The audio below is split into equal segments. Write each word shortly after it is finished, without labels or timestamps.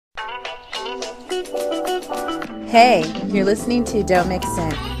Hey, you're listening to Don't Mix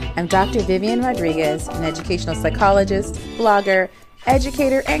In. I'm Dr. Vivian Rodriguez, an educational psychologist, blogger,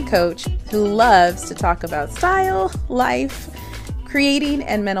 educator, and coach who loves to talk about style, life, creating,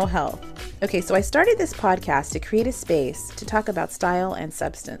 and mental health. Okay, so I started this podcast to create a space to talk about style and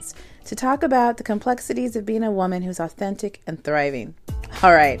substance, to talk about the complexities of being a woman who's authentic and thriving.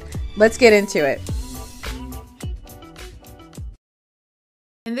 All right, let's get into it.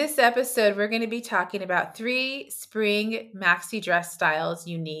 In this episode, we're going to be talking about 3 spring maxi dress styles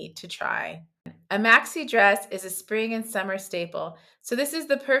you need to try. A maxi dress is a spring and summer staple, so this is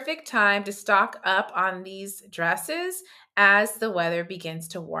the perfect time to stock up on these dresses as the weather begins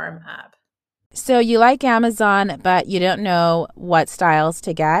to warm up. So you like Amazon, but you don't know what styles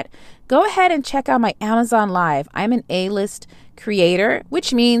to get? Go ahead and check out my Amazon Live. I'm an A-list creator,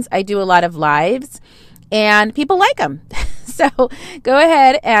 which means I do a lot of lives, and people like them. So go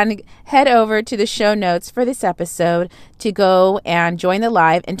ahead and head over to the show notes for this episode to go and join the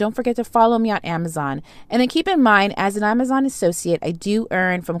live. And don't forget to follow me on Amazon. And then keep in mind, as an Amazon associate, I do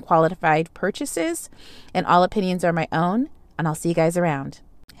earn from qualified purchases, and all opinions are my own. And I'll see you guys around.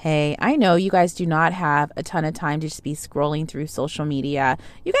 Hey, I know you guys do not have a ton of time to just be scrolling through social media.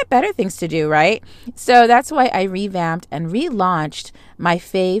 You got better things to do, right? So that's why I revamped and relaunched my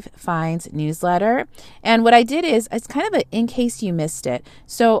Fave Finds newsletter. And what I did is, it's kind of in case you missed it.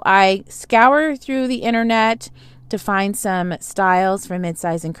 So I scour through the internet to find some styles for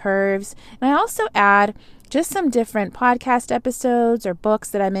midsize and curves. And I also add just some different podcast episodes or books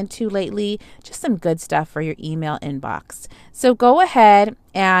that I'm into lately, just some good stuff for your email inbox. So go ahead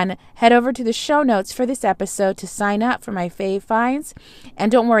and head over to the show notes for this episode to sign up for my Fave Finds. And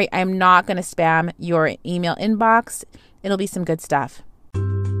don't worry, I'm not going to spam your email inbox. It'll be some good stuff.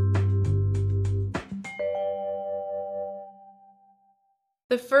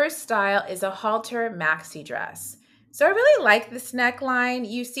 The first style is a halter maxi dress. So I really like this neckline.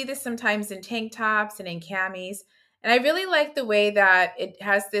 You see this sometimes in tank tops and in camis. And I really like the way that it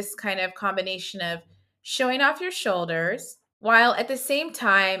has this kind of combination of showing off your shoulders, while at the same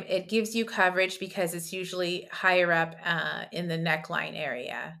time, it gives you coverage because it's usually higher up in the neckline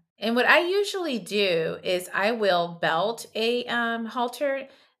area. And what I usually do is I will belt a halter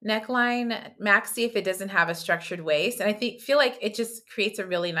neckline maxi if it doesn't have a structured waist. And I feel like it just creates a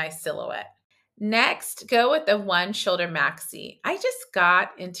really nice silhouette. Next, go with the one shoulder maxi. I just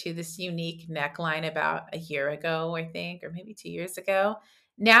got into this unique neckline about a year ago, I think, or maybe 2 years ago.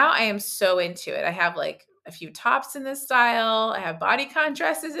 Now I am so into it. I have like a few tops in this style. I have bodycon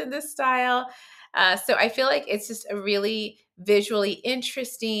dresses in this style. So I feel like it's just a really visually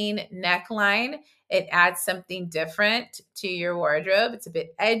interesting neckline. It adds something different to your wardrobe. It's a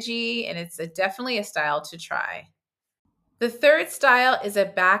bit edgy, and it's definitely a style to try. The third style is a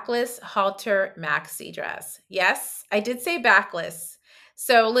backless halter maxi dress. Yes, I did say backless.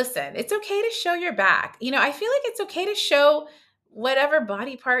 So listen, it's okay to show your back. I feel like it's okay to show whatever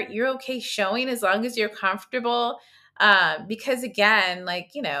body part you're okay showing as long as you're comfortable. Because again,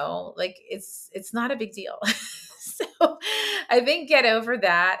 like it's not a big deal. So I think get over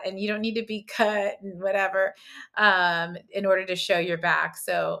that, and you don't need to be cut and whatever in order to show your back.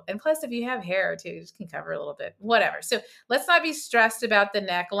 So, and plus, if you have hair too, you just can cover a little bit, whatever. So let's not be stressed about the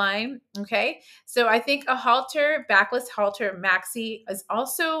neckline. Okay. So I think a halter, backless halter maxi is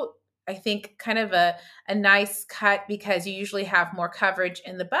also, I think, kind of a nice cut because you usually have more coverage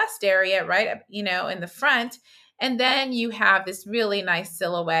in the bust area, right? In the front. And then you have this really nice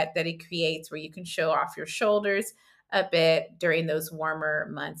silhouette that it creates where you can show off your shoulders a bit during those warmer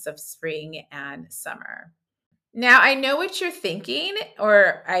months of spring and summer. Now, I know what you're thinking,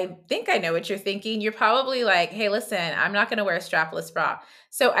 or I think I know what you're thinking. You're probably like, hey, listen, I'm not going to wear a strapless bra.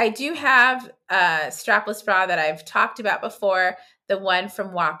 So I do have a strapless bra that I've talked about before, the one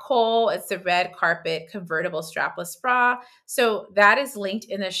from Wacol. It's the red carpet convertible strapless bra. So that is linked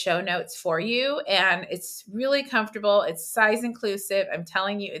in the show notes for you. And it's really comfortable. It's size inclusive. I'm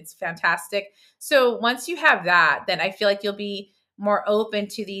telling you, it's fantastic. So once you have that, then I feel like you'll be more open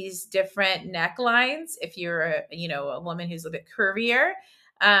to these different necklines if you're a woman who's a bit curvier.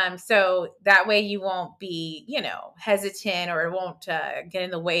 So that way you won't be, hesitant, or it won't get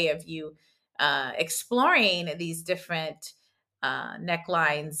in the way of you exploring these different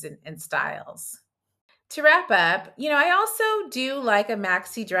necklines and styles. To wrap up, I also do like a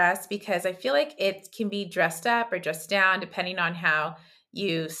maxi dress because I feel like it can be dressed up or dressed down depending on how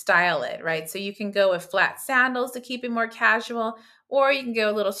you style it, right? So you can go with flat sandals to keep it more casual, or you can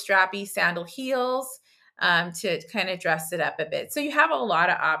go a little strappy sandal heels to kind of dress it up a bit. So you have a lot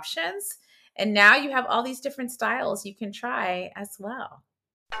of options. And now you have all these different styles you can try as well.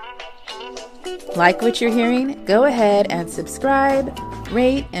 Like what you're hearing? Go ahead and subscribe,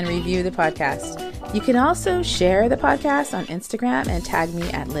 rate, and review the podcast. You can also share the podcast on Instagram and tag me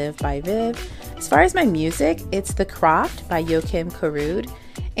at Live by Viv. As far as my music, it's The Croft by Joachim Karud.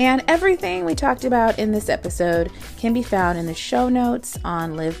 And everything we talked about in this episode can be found in the show notes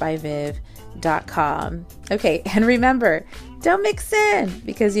on livebyviv.com. Okay, and remember, don't mix in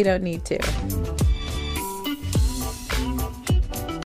because you don't need to.